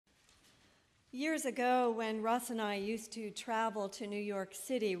Years ago, when Russ and I used to travel to New York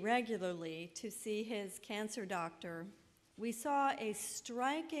City regularly to see his cancer doctor, we saw a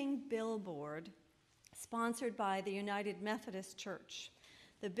striking billboard sponsored by the United Methodist Church.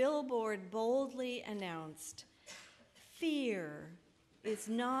 The billboard boldly announced, "Fear is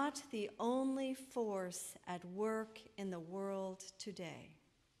not the only force at work in the world today."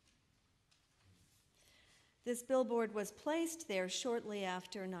 This billboard was placed there shortly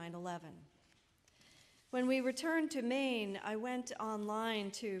after 9/11. When we returned to Maine, I went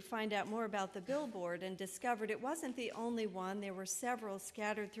online to find out more about the billboard and discovered it wasn't the only one. There were several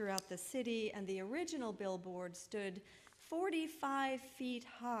scattered throughout the city, and the original billboard stood 45 feet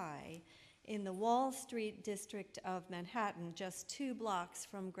high in the Wall Street district of Manhattan, just 2 blocks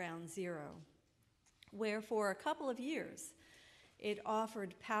from Ground Zero, where for a couple of years it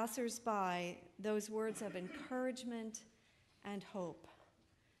offered passersby those words of encouragement and hope.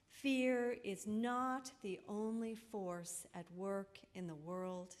 Fear is not the only force at work in the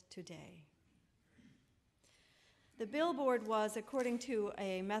world today. The billboard was, according to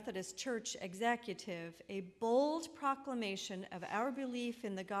a Methodist church executive, a bold proclamation of our belief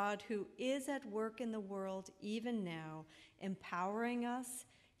in the God who is at work in the world even now, empowering us,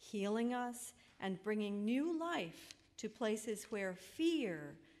 healing us, and bringing new life to places where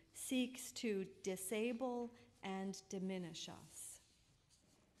fear seeks to disable and diminish us.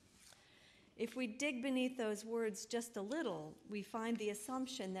 If we dig beneath those words just a little, we find the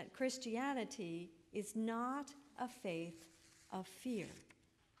assumption that Christianity is not a faith of fear.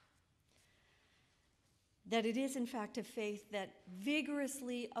 That it is, in fact, a faith that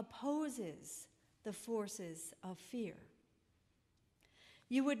vigorously opposes the forces of fear.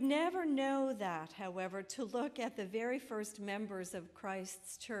 You would never know that, however, to look at the very first members of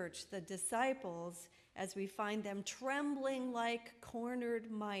Christ's church, the disciples, as we find them trembling like cornered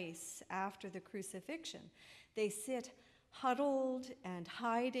mice after the crucifixion. They sit huddled and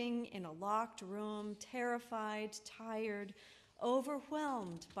hiding in a locked room, terrified, tired,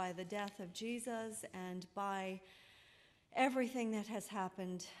 overwhelmed by the death of Jesus and by everything that has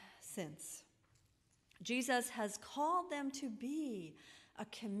happened since. Jesus has called them to be a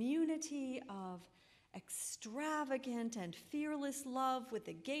community of extravagant and fearless love with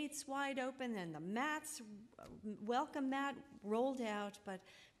the gates wide open and the welcome mat rolled out,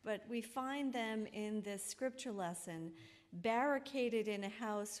 but we find them in this scripture lesson barricaded in a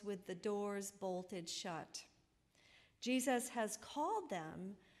house with the doors bolted shut. Jesus has called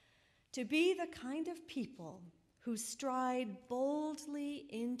them to be the kind of people who stride boldly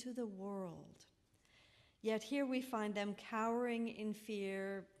into the world. Yet here we find them cowering in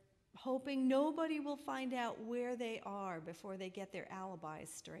fear, hoping nobody will find out where they are before they get their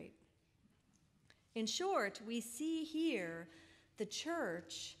alibis straight. In short, we see here the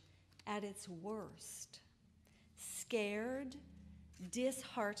church at its worst, scared,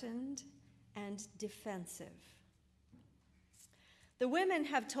 disheartened, and defensive. The women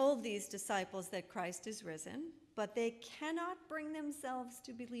have told these disciples that Christ is risen, but they cannot bring themselves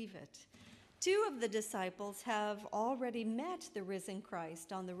to believe it. 2 of the disciples have already met the risen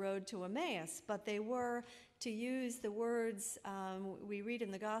Christ on the road to Emmaus, but they were, to use the words we read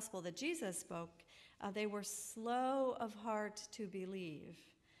in the gospel that Jesus spoke, they were slow of heart to believe,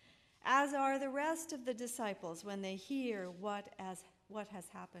 as are the rest of the disciples when they hear what has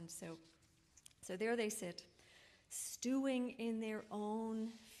happened. So there they sit, stewing in their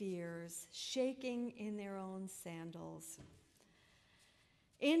own fears, shaking in their own sandals.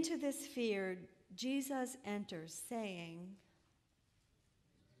 Into this fear, Jesus enters, saying,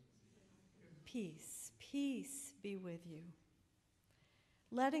 "Peace, peace be with you,"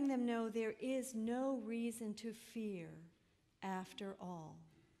 letting them know there is no reason to fear after all.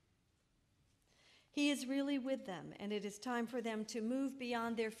 He is really with them, and it is time for them to move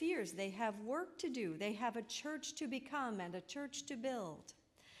beyond their fears. They have work to do. They have a church to become and a church to build.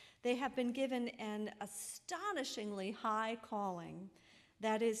 They have been given an astonishingly high calling,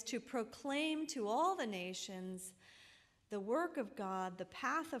 that is to proclaim to all the nations the work of God, the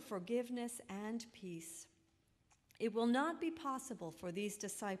path of forgiveness and peace. It will not be possible for these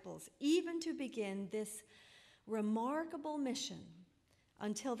disciples even to begin this remarkable mission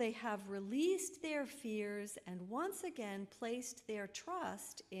until they have released their fears and once again placed their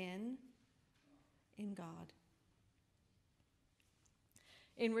trust in God.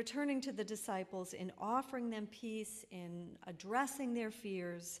 In returning to the disciples, in offering them peace, in addressing their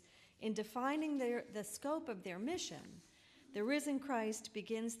fears, in defining the scope of their mission, the risen Christ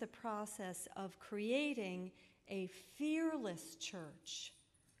begins the process of creating a fearless church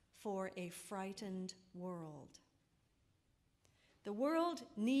for a frightened world. The world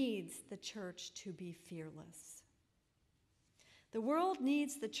needs the church to be fearless. The world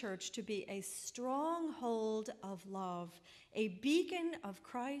needs the church to be a stronghold of love, a beacon of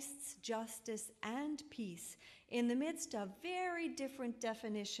Christ's justice and peace in the midst of very different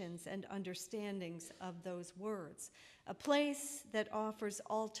definitions and understandings of those words, a place that offers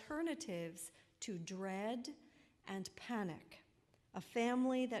alternatives to dread and panic, a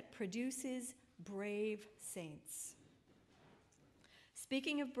family that produces brave saints.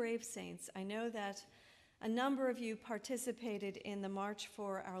 Speaking of brave saints, I know that a number of you participated in the March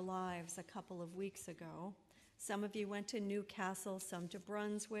for Our Lives a couple of weeks ago. Some of you went to Newcastle, some to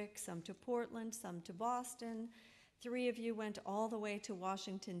Brunswick, some to Portland, some to Boston. 3 of you went all the way to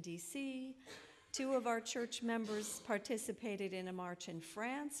Washington, D.C. 2 of our church members participated in a march in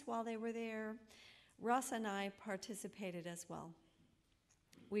France while they were there. Russ and I participated as well.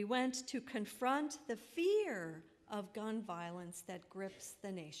 We went to confront the fear of gun violence that grips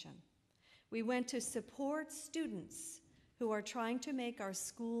the nation. We went to support students who are trying to make our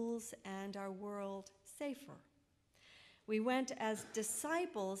schools and our world safer. We went as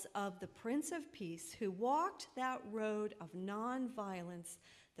disciples of the Prince of Peace who walked that road of nonviolence,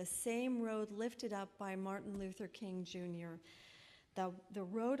 the same road lifted up by Martin Luther King Jr., the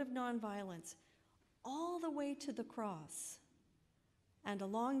road of nonviolence, all the way to the cross, and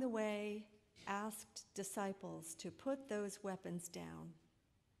along the way asked disciples to put those weapons down.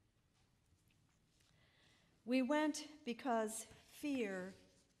 We went because fear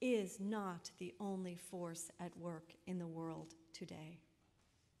is not the only force at work in the world today.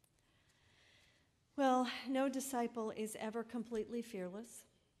 Well, no disciple is ever completely fearless,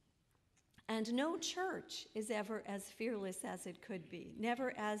 and no church is ever as fearless as it could be,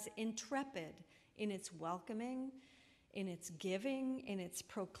 never as intrepid in its welcoming, in its giving, in its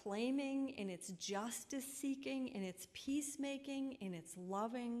proclaiming, in its justice-seeking, in its peacemaking, in its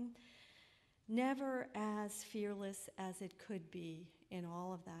loving, never as fearless as it could be in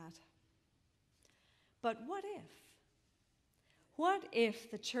all of that. But what if? What if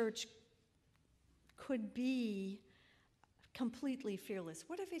the church could be completely fearless?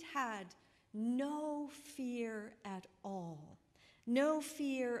 What if it had no fear at all? No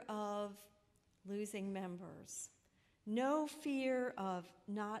fear of losing members, no fear of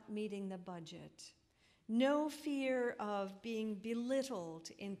not meeting the budget, no fear of being belittled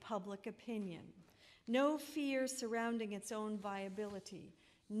in public opinion, no fear surrounding its own viability,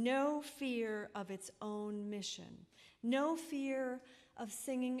 no fear of its own mission, no fear of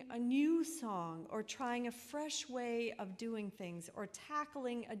singing a new song or trying a fresh way of doing things or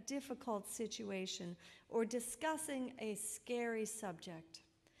tackling a difficult situation or discussing a scary subject.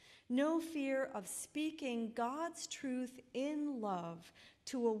 No fear of speaking God's truth in love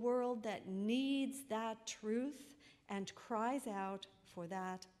to a world that needs that truth and cries out for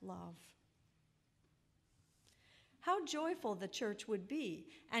that love. How joyful the church would be,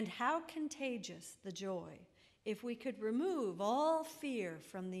 and how contagious the joy, if we could remove all fear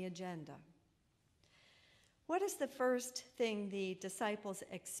from the agenda. What is the first thing the disciples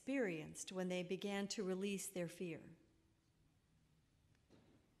experienced when they began to release their fear?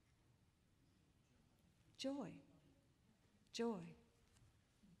 Joy. Joy.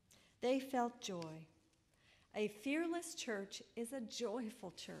 They felt joy. A fearless church is a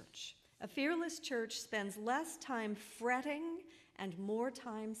joyful church. A fearless church spends less time fretting and more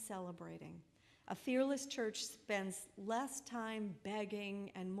time celebrating. A fearless church spends less time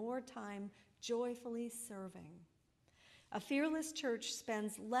begging and more time joyfully serving. A fearless church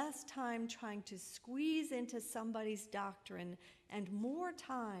spends less time trying to squeeze into somebody's doctrine and more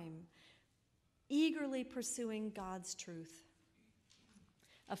time eagerly pursuing God's truth.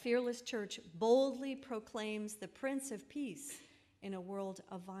 A fearless church boldly proclaims the Prince of Peace in a world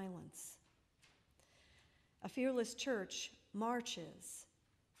of violence. A fearless church marches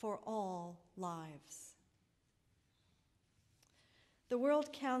for all lives. The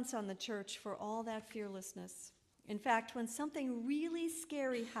world counts on the church for all that fearlessness. In fact, when something really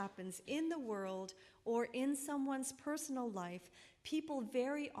scary happens in the world or in someone's personal life, people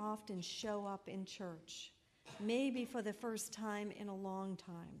very often show up in church, maybe for the first time in a long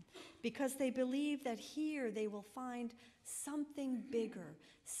time, because they believe that here they will find something bigger,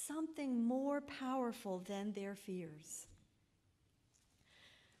 something more powerful than their fears.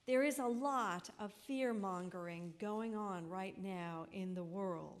 There is a lot of fear-mongering going on right now in the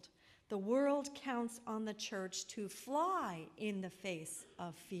world. The world counts on the church to fly in the face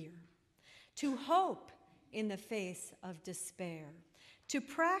of fear, to hope in the face of despair, to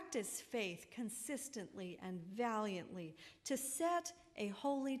practice faith consistently and valiantly, to set a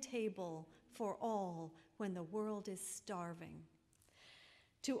holy table for all when the world is starving,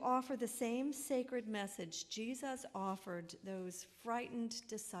 to offer the same sacred message Jesus offered those frightened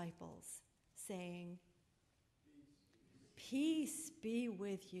disciples, saying, "Peace be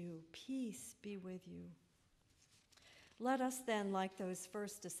with you, peace be with you." Let us then, like those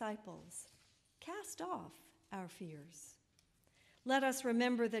first disciples, cast off our fears. Let us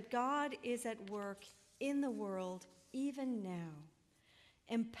remember that God is at work in the world even now,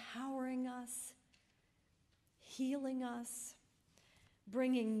 empowering us, healing us,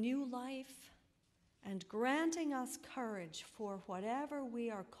 bringing new life, and granting us courage for whatever we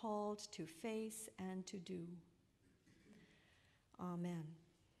are called to face and to do. Amen.